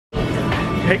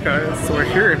Hey guys, so we're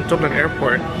here in Dublin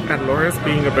Airport and Laura's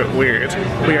being a bit weird.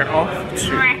 We're off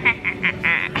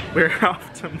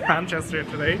to Manchester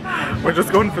today. We're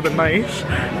just going for the night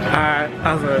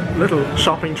as a little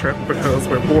shopping trip because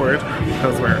we're bored,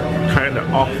 because we're kind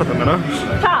of off at the minute.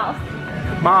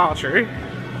 Marjorie.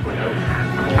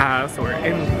 So we're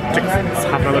in Dixon's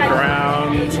having a look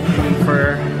around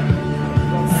for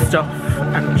stuff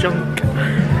and junk,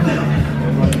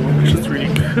 which is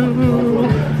really cool.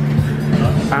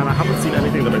 And I haven't seen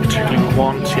anything that I particularly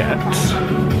want yet,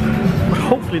 but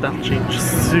hopefully that'll change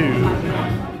soon.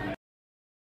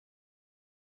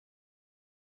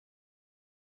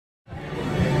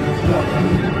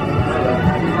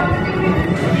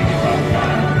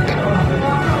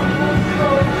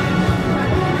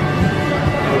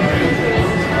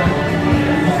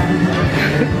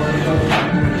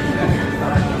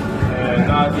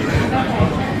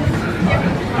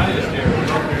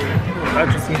 I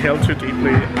just inhaled too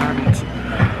deeply and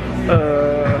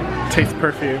taste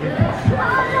perfume.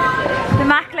 The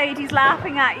Mac lady's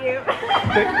laughing at you.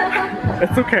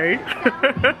 It's okay.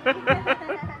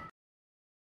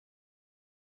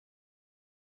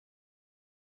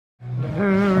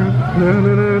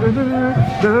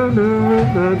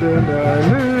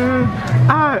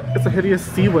 It's a hideous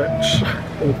sea witch.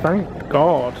 Oh, thank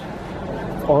God.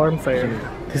 That's all I'm saying.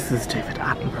 This is David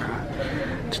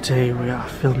Attenborough. Today we are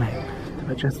filming the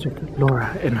majestic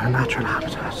Laura in her natural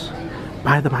habitat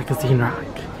by the magazine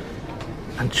rack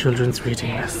and children's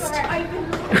reading list.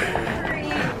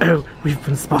 Oh, we've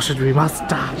been spotted, we must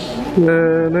dash.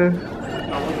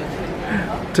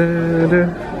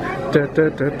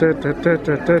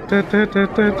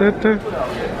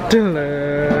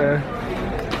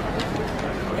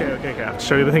 Okay, I'll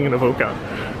show you the thing in Avoca.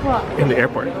 What? In the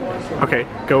airport. Okay,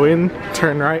 go in,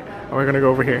 turn right, and we're gonna go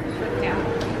over here. Yeah.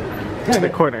 To the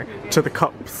corner, to the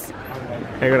cups.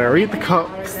 And you're gonna read the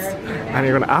cups, and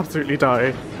you're gonna absolutely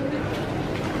die.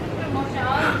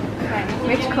 Okay,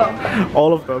 which cup?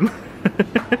 All of them.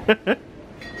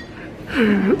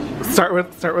 start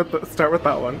with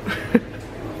that one.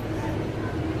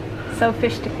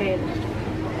 Sophisticated.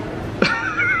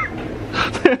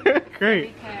 They were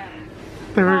great.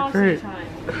 They were great.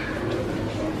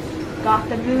 Got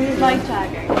the blue light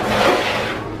tagger.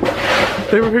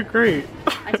 They were great.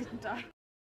 I didn't die.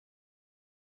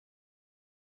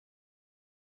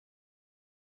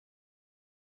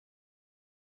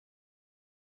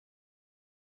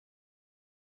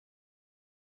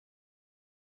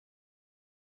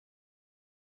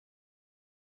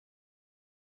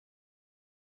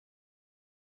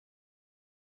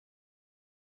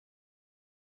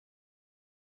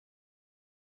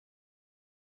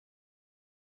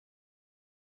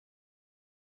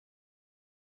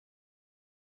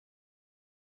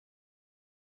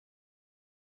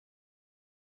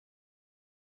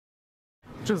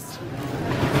 Just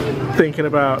thinking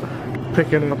about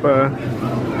picking up a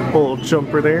old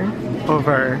jumper there of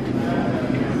our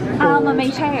Alma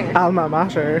Mater. Alma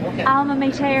Mater. Alma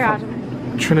Mater,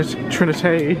 Adam. Trinité.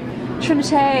 Trinity.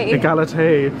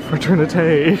 Egalite.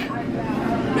 Fraternité.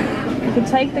 You can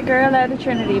take the girl out of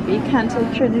Trinity, but you can't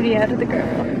take Trinity out of the girl.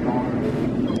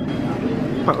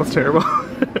 That was terrible.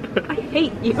 I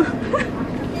hate you.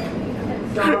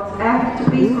 F to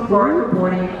please report for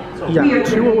boarding. Yeah, We are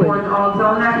 208. on all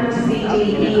zone active C, D,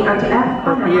 E, and F.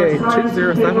 For BA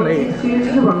 2078.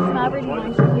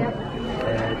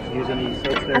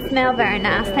 I smell very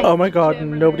nasty. Oh my God,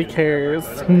 nobody cares.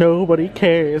 Nobody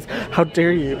cares. How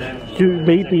dare you? You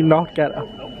made me not get a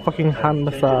fucking hand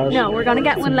massage. No, we're gonna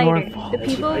get one It's your later. fault. The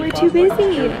people were too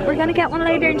busy. We're gonna get one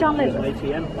later in John Lewis.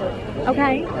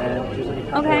 Okay?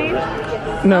 Okay?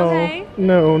 No, Okay.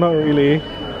 no, not really.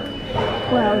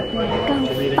 Well, go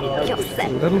fuck A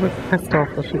yourself. little bit pissed off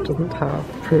that she doesn't have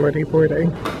priority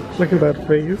boarding. Look at that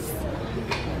face.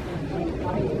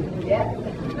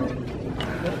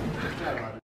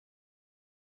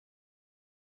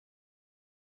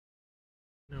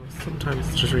 No, sometimes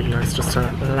it's just really nice just to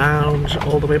lounge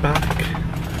all the way back.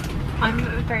 I'm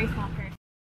a very small person.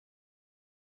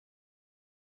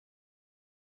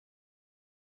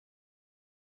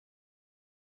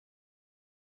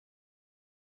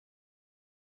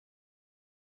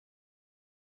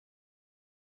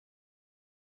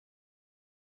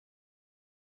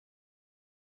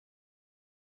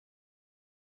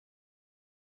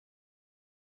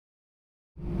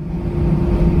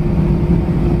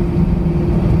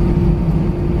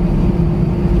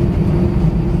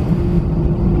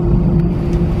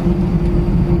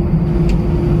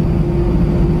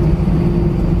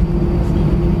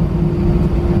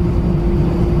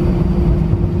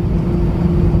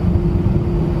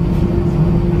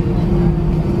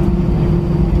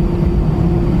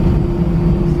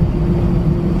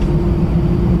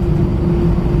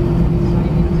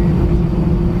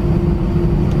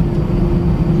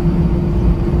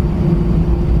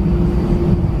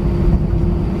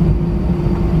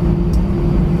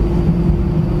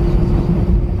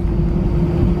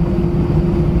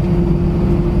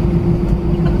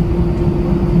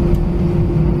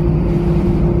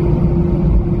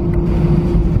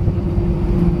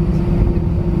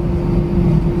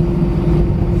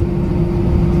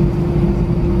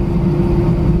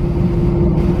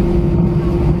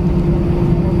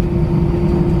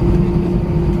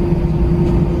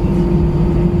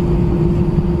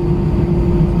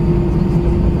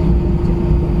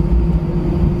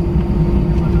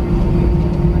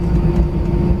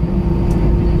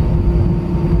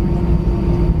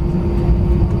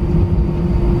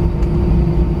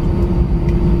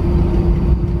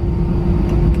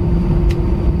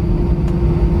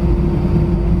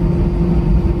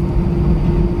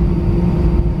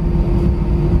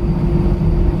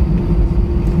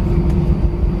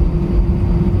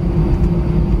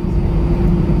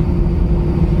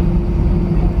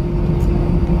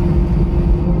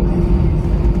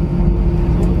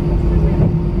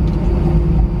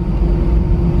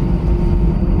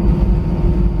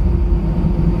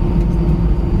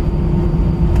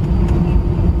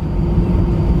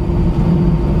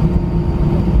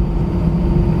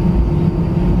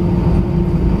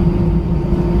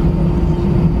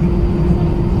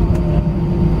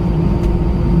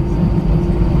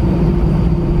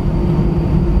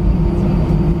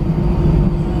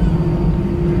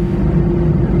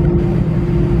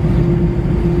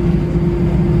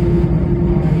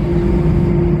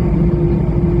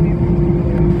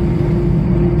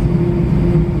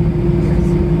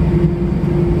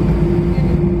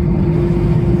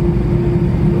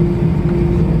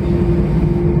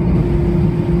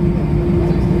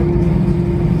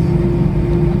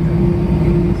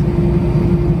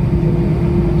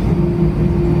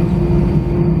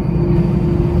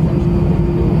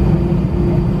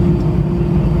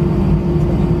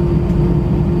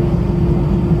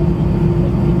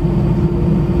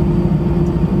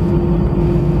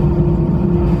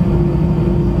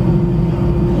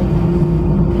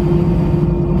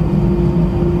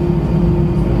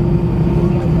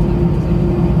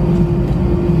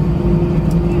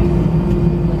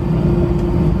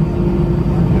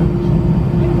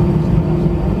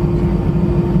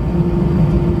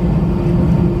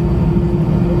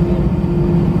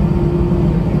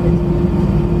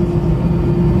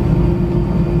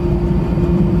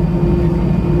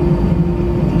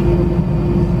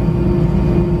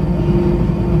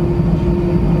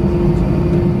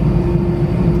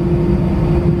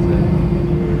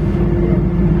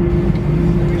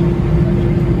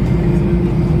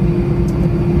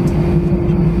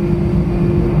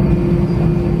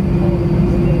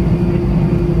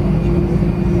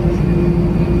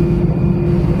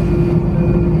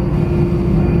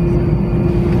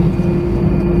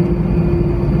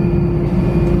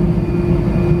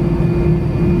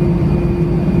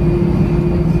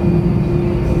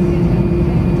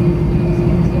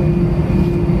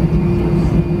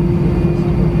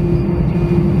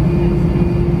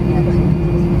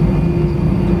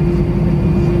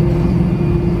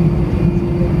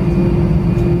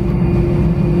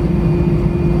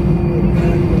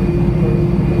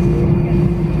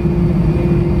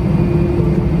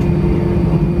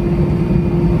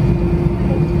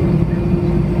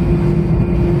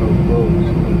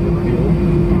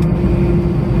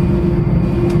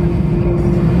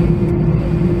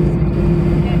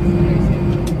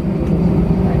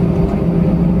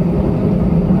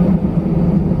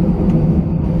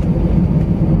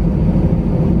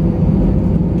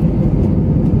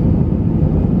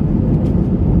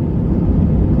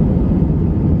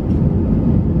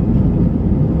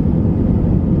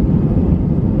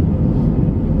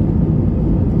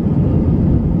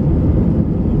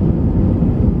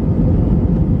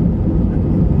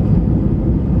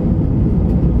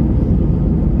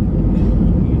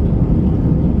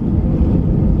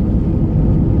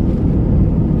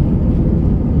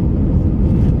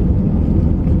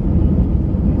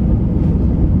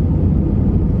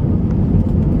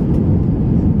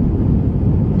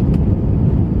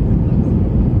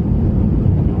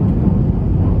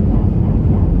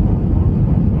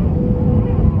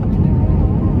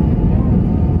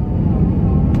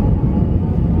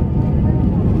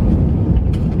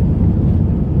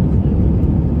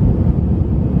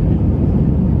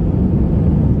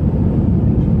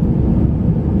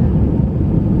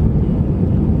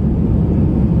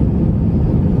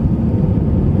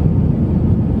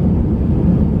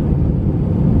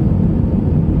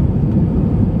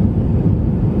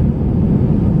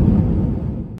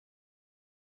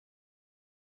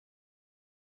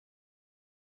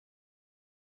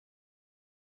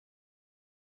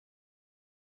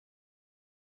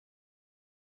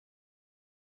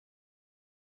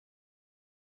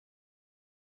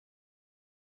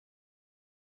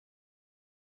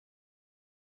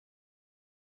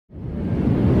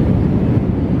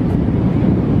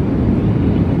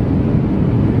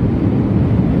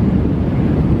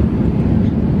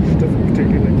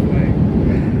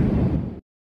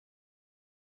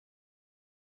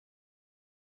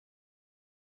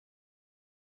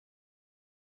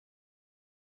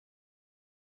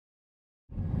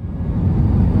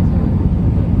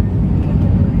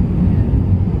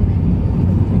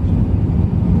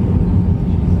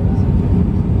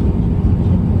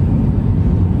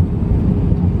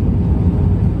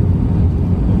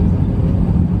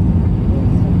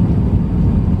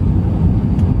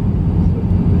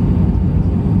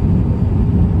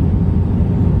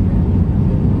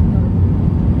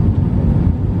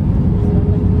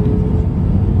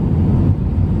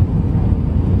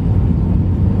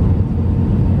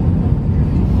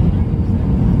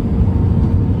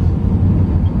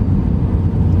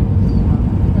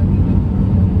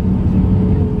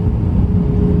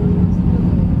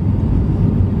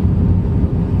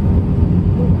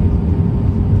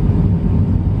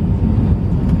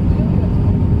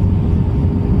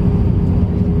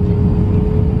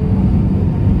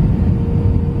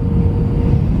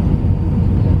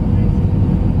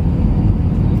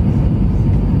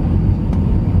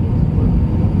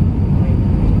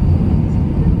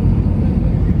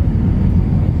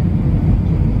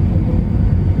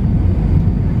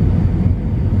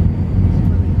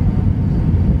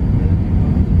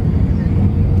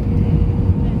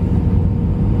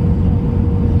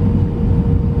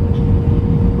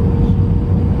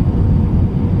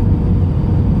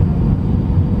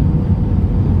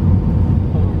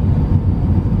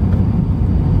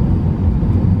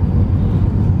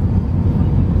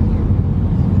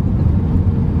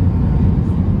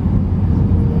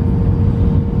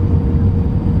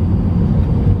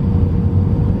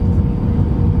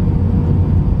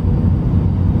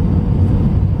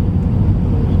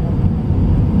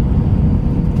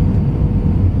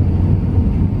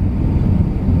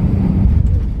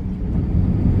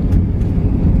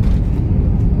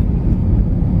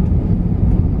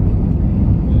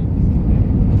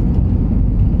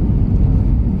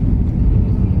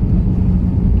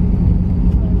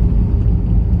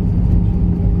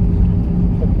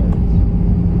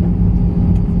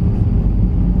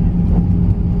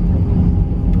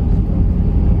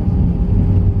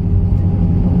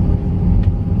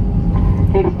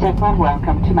 and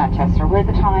welcome to Manchester, where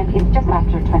the time is just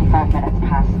after 25 minutes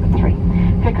past 3.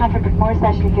 For your comfort but more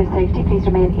especially for your safety, please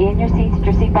remain in your seats with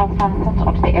your seatbelts fastened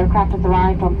until the aircraft has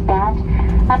arrived on stand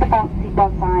and the fasten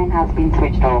seatbelt sign has been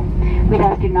switched off. We'd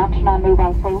ask you not to turn on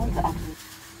mobile phones.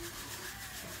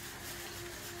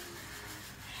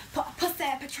 Pussy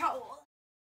Patrol.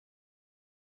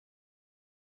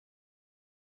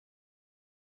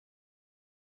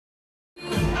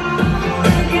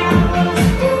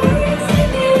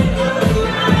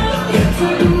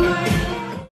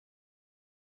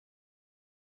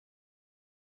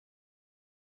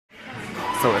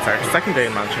 So it's our second day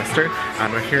in Manchester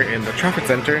and we're here in the traffic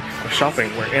centre. We're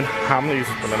shopping. We're in Hamleys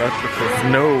at the minute because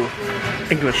no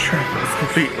English trip is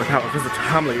complete without a visit to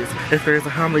Hamleys. If there is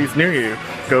a Hamleys near you,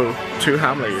 go to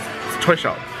Hamleys. It's a toy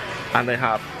shop and they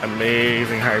have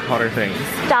amazing Harry Potter things.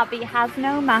 Dobby has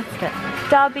no mascot.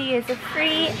 Dobby is a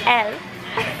free elf.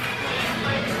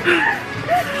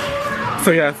 So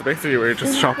yeah, so basically we're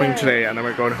just shopping today and then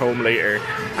we're going home later,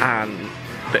 and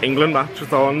the England match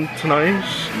is on tonight,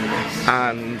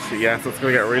 and yeah, so it's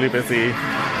gonna get really busy.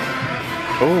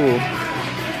 Oh,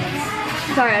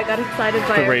 sorry, I got excited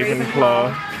by the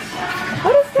Ravenclaw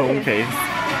What is phone this? case.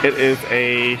 It is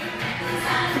a,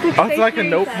 oh, it's like a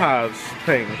notepad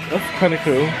thing. That's kind of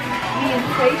cool.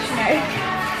 Stationery.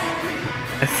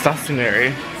 It's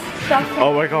stationary.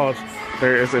 Oh my god,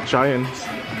 there is a giant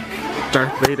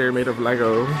Darth Vader made of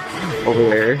Lego over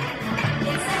there.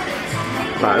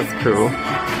 That is cool.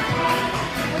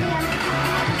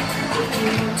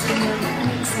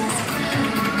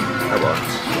 I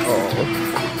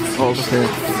want all the things.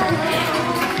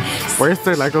 Where's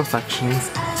the Lego section?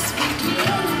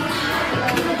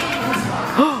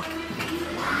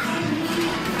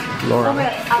 Laura. Oh my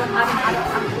god,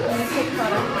 Adam, can you take a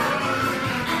photo?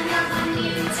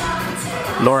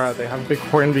 Laura, they have a big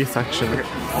Hornby section.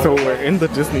 So we're in the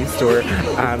Disney store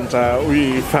and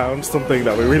we found something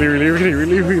that we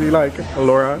really like.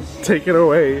 Laura, take it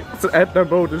away. It's an Edna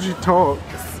mode and she talks.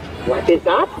 What is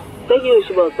that? The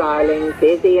usual, darling.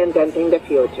 Busy inventing the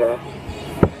future.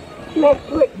 Next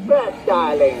to express,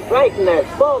 darling. Brightness,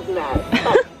 boldness,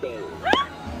 busting.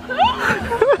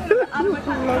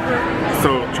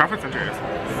 So traffic center is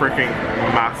freaking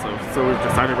massive. So we've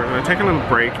decided we're going to take a little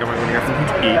break and we're going to get something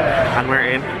to eat. And we're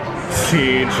in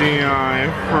TGI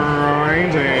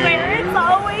Friday. Where it's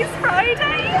always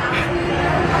Friday.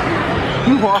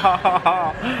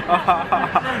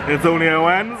 It's only a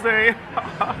Wednesday.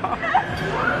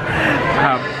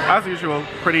 As usual,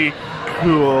 pretty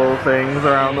cool things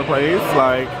around the place,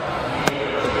 like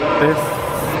this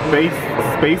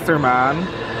Spacer Man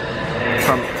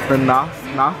from the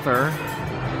Nassers,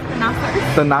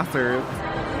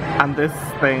 and this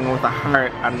thing with a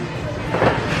heart and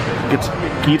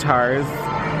guitars,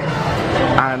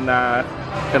 and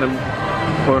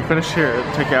when we're finished here,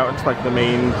 take you out into like the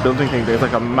main building thing. There's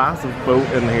like a massive boat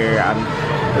in here,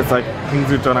 and it's like things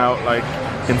we've done out like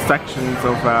in sections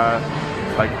of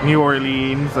like New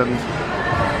Orleans and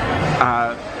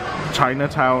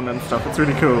Chinatown and stuff. It's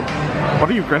really cool. What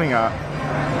are you grinning at?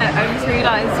 I just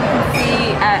realised you can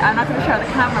see, I'm not going to show the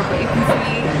camera, but you can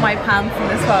see my pants in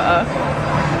this photo.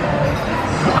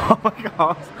 Oh my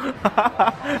god.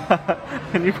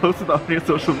 And you posted that on your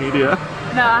social media?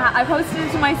 No, I posted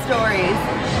it to my stories,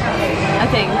 I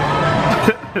think.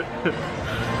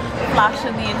 Flash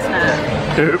on the internet.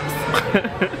 Oops.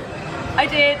 I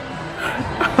did.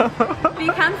 But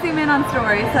you can't zoom in on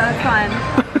stories, so it's fine.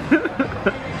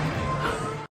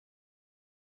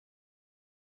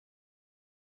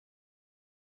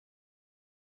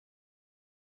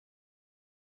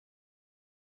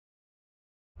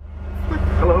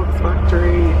 Kellogg's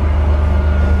Factory.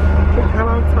 The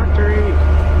Kellogg's Factory.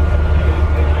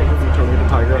 I can see Tony the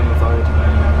Tiger on the side.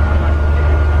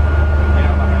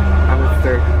 And it's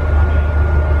their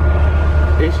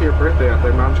 80th birthday at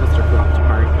their Manchester flat,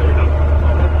 apparently.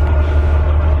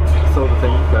 So the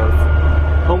thing says,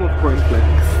 home of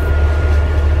cornflakes.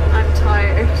 I'm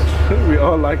tired. We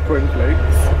all like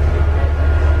cornflakes.